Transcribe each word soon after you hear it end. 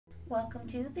Welcome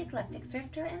to The Eclectic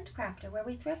Thrifter and Crafter, where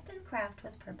we thrift and craft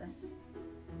with purpose.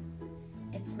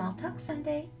 It's Smalltalk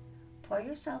Sunday. Pour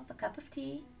yourself a cup of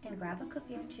tea and grab a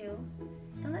cookie or two,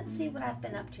 and let's see what I've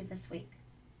been up to this week.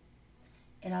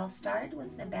 It all started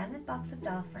with an abandoned box of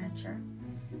doll furniture,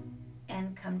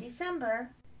 and come December,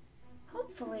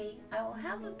 hopefully I will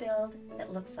have a build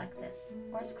that looks like this,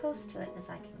 or as close to it as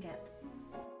I can get.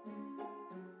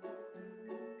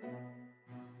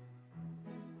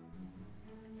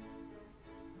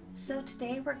 So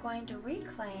today we're going to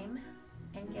reclaim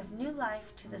and give new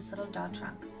life to this little doll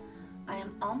trunk. I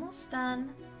am almost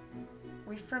done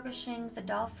refurbishing the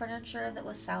doll furniture that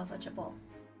was salvageable.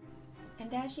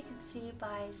 And as you can see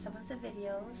by some of the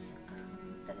videos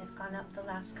that have gone up the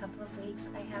last couple of weeks,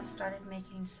 I have started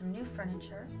making some new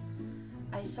furniture.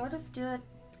 I sort of do it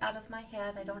out of my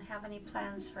head. I don't have any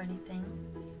plans for anything.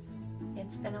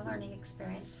 It's been a learning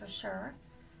experience for sure.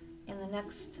 In the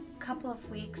next couple of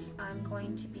weeks, I'm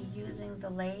going to be using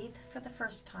the lathe for the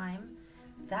first time.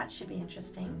 That should be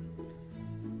interesting.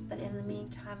 But in the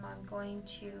meantime, I'm going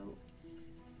to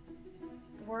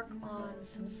work on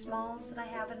some smalls that I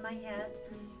have in my head,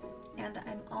 and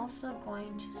I'm also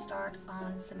going to start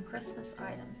on some Christmas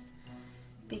items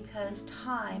because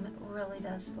time really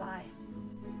does fly.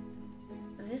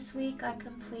 This week I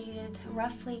completed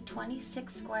roughly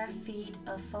 26 square feet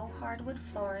of faux hardwood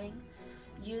flooring,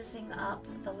 using up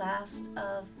the last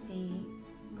of the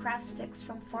craft sticks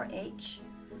from 4-H.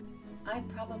 I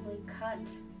probably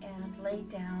cut and laid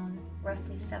down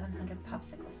roughly 700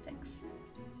 popsicle sticks.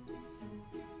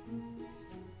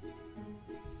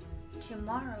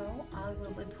 Tomorrow I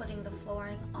will be putting the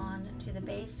flooring on to the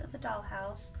base of the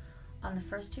dollhouse on the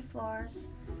first 2 floors.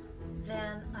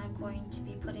 Then I'm going to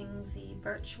be putting the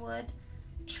birchwood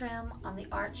trim on the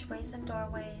archways and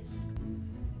doorways.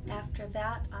 After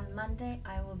that, on Monday,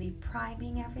 I will be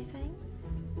priming everything.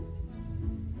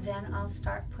 Then I'll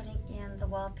start putting in the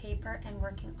wallpaper and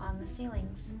working on the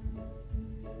ceilings.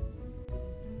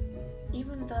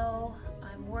 Even though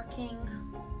I'm working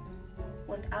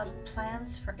without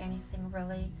plans for anything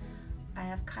really, I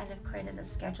have kind of created a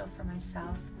schedule for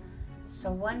myself.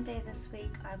 So one day this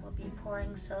week, I will be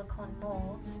pouring silicone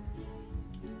molds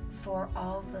for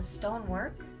all the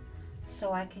stonework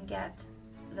so I can get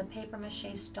the paper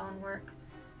mache stonework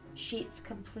sheets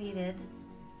completed.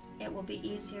 It will be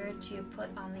easier to put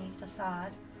on the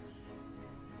facade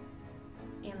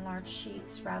in large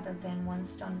sheets rather than one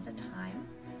stone at a time.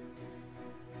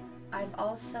 I've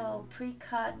also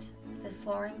pre-cut the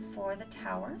flooring for the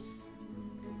towers,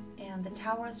 and the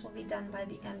towers will be done by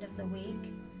the end of the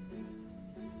week.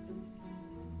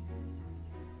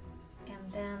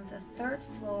 And then the 3rd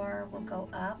floor will go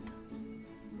up,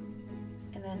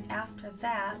 and then after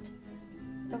that,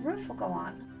 the roof will go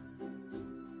on.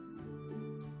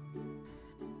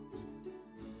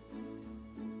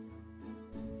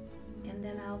 And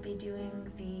then I'll be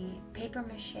doing the paper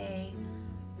mache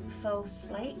faux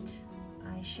slate.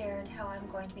 I shared how I'm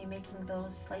going to be making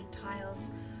those slate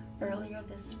tiles earlier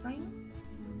this spring.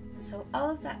 So all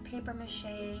of that paper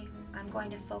mache, I'm going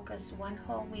to focus one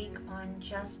whole week on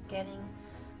just getting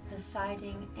the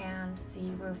siding and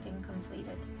the roofing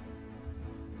completed.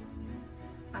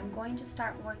 I'm going to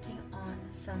start working on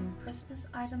some Christmas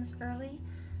items early,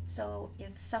 so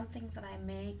if something that I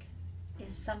make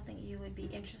is something you would be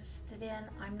interested in,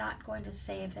 I'm not going to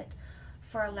save it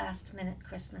for a last-minute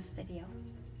Christmas video.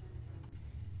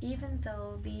 Even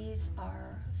though these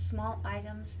are small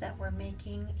items that we're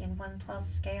making in 1/12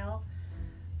 scale,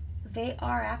 they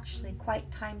are actually quite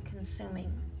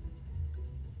time-consuming.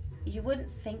 You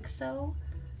wouldn't think so,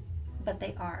 but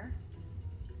they are.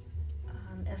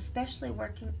 Especially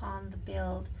working on the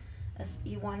build, as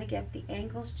you want to get the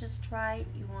angles just right,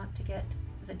 you want to get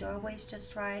the doorways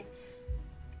just right.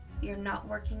 You're not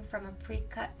working from a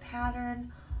pre-cut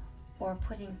pattern or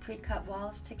putting pre-cut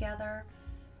walls together.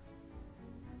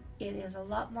 It is a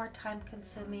lot more time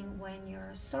consuming when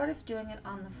you're sort of doing it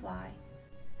on the fly.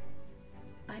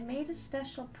 I made a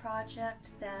special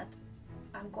project that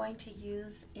I'm going to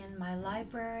use in my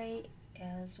library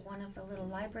as one of the little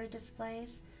library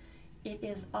displays. It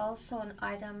is also an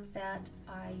item that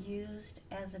I used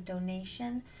as a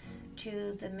donation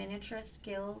to the Miniaturist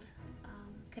Guild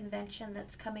convention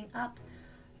that's coming up.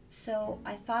 So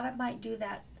I thought I might do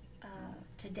that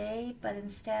today, but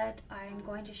instead I'm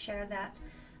going to share that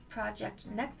project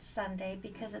next Sunday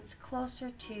because it's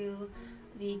closer to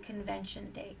the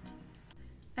convention date.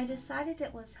 I decided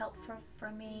it was helpful for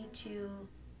me to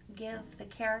give the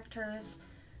characters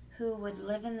who would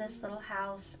live in this little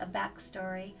house a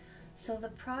backstory. So the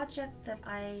project that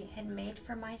I had made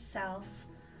for myself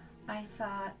I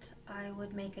thought I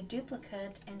would make a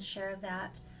duplicate and share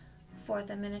that for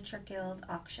the Miniature Guild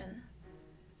auction,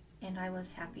 and I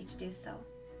was happy to do so.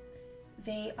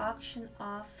 They auction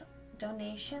off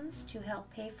donations to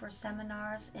help pay for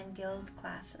seminars and guild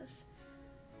classes.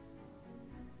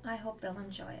 I hope they'll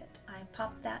enjoy it. I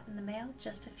popped that in the mail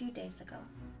just a few days ago.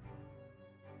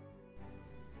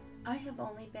 I have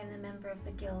only been a member of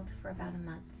the guild for about a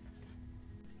month.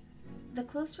 The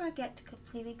closer I get to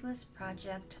completing this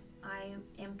project, I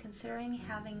am considering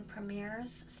having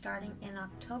premieres starting in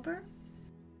October.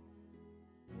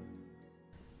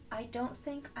 I don't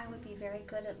think I would be very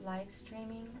good at live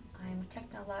streaming. I'm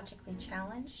technologically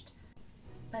challenged,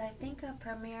 but I think a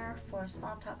premiere for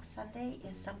Smalltalk Sunday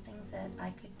is something that I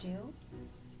could do.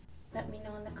 Let me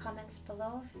know in the comments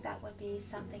below if that would be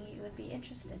something you would be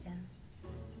interested in.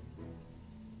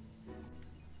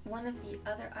 One of the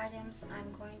other items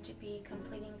I'm going to be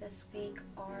completing this week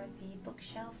are the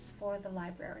bookshelves for the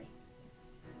library.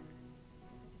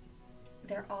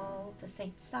 They're all the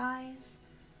same size,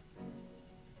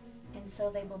 and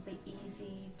so they will be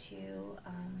easy to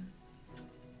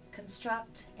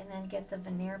construct and then get the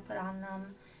veneer put on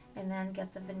them and then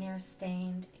get the veneer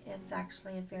stained. It's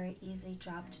actually a very easy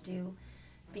job to do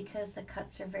because the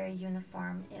cuts are very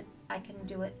uniform. I can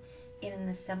do it in an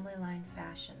assembly line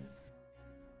fashion.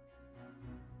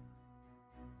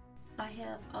 I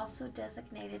have also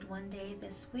designated one day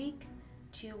this week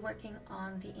to working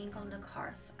on the Inglenook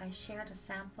hearth. I shared a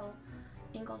sample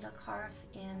Inglenook hearth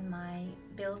in my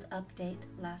build update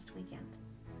last weekend.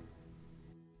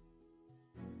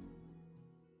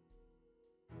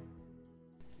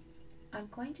 I'm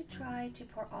going to try to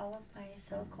pour all of my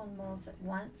silicone molds at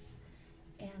once,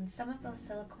 and some of those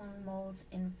silicone molds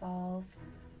involve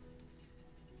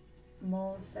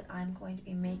molds that I'm going to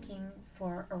be making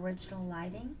for original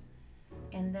lighting.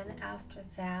 And then after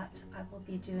that, I will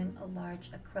be doing a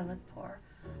large acrylic pour.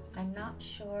 I'm not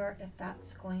sure if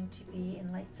that's going to be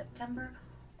in late September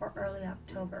or early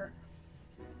October.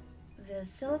 The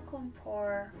silicone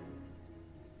pour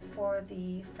for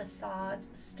the facade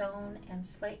stone and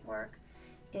slate work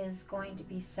is going to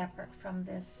be separate from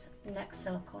this next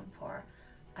silicone pour.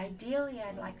 Ideally,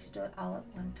 I'd like to do it all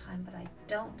at one time, but I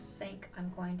don't think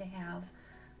I'm going to have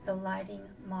the lighting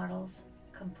models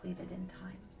completed in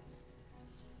time.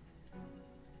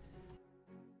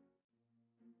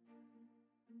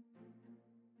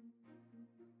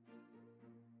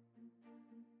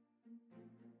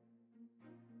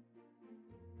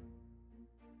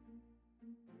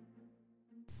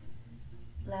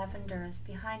 Lavender is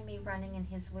behind me running in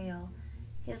his wheel.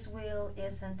 His wheel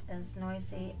isn't as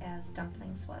noisy as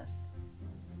Dumpling's was.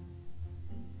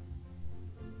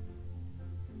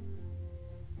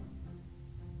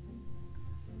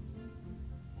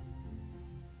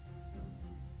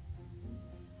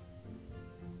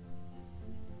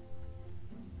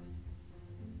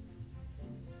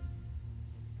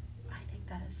 I think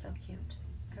that is so cute.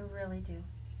 I really do.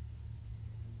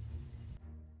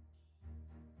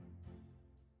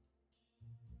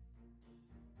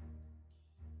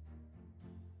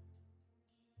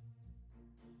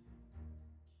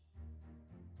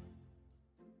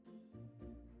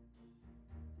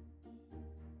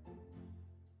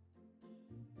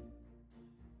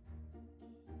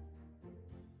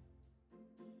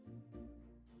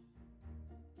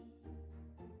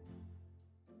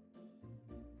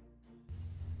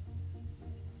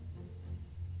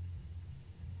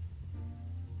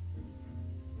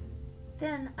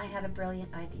 Then I had a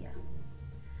brilliant idea.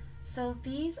 So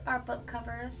these are book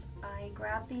covers. I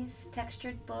grab these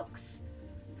textured books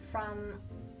from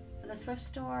the thrift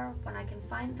store when I can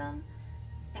find them,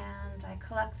 and I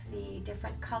collect the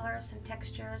different colors and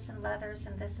textures and leathers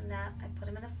and this and that. I put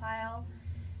them in a file,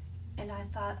 and I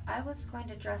thought I was going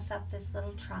to dress up this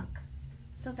little trunk.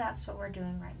 So that's what we're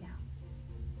doing right now.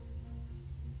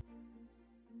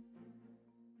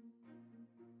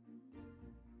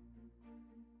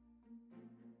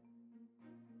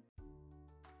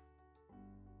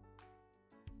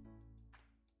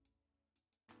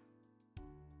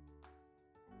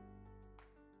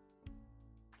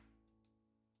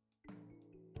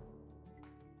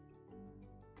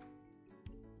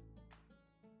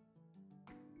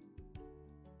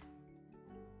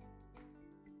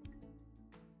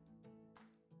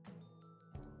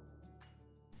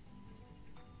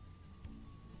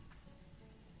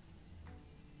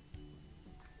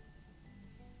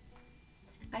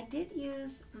 I did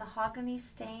use mahogany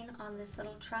stain on this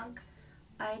little trunk.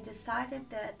 I decided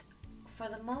that for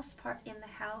the most part in the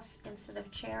house, instead of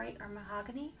cherry or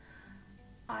mahogany,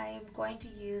 I'm going to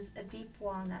use a deep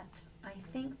walnut. I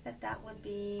think that that would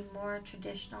be more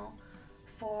traditional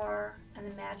for an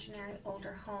imaginary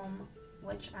older home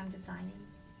which I'm designing.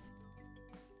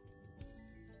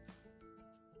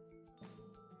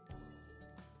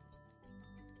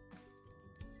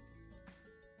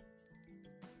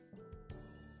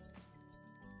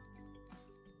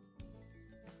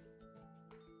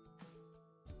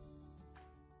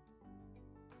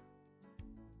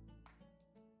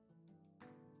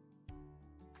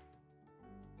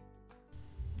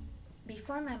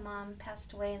 Before my mom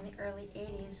passed away in the early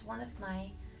 80s, one of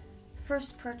my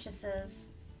first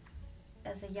purchases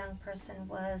as a young person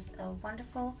was a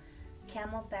wonderful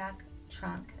camelback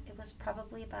trunk. It was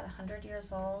probably about 100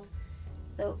 years old.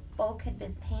 The oak had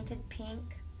been painted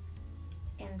pink,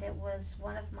 and it was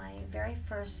one of my very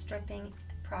first stripping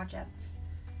projects.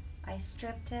 I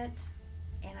stripped it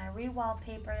and I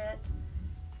re-wallpapered it.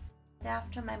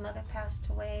 After my mother passed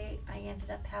away, I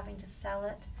ended up having to sell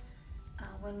it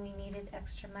when we needed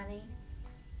extra money.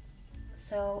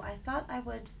 So I thought I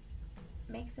would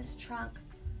make this trunk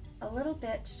a little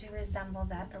bit to resemble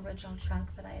that original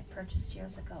trunk that I had purchased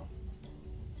years ago.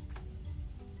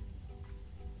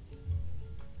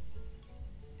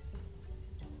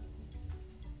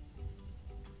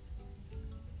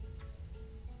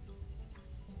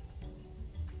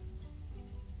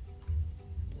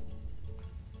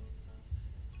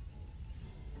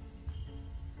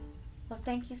 Well,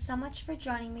 thank you so much for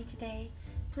joining me today.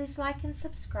 Please like and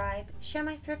subscribe, share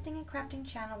my thrifting and crafting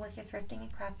channel with your thrifting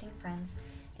and crafting friends,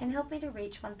 and help me to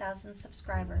reach 1,000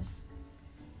 subscribers.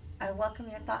 I welcome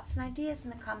your thoughts and ideas in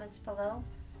the comments below.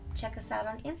 Check us out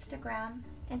on Instagram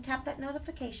and tap that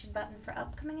notification button for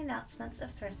upcoming announcements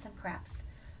of thrifts and crafts.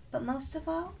 But most of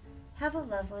all, have a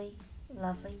lovely,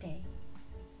 lovely day.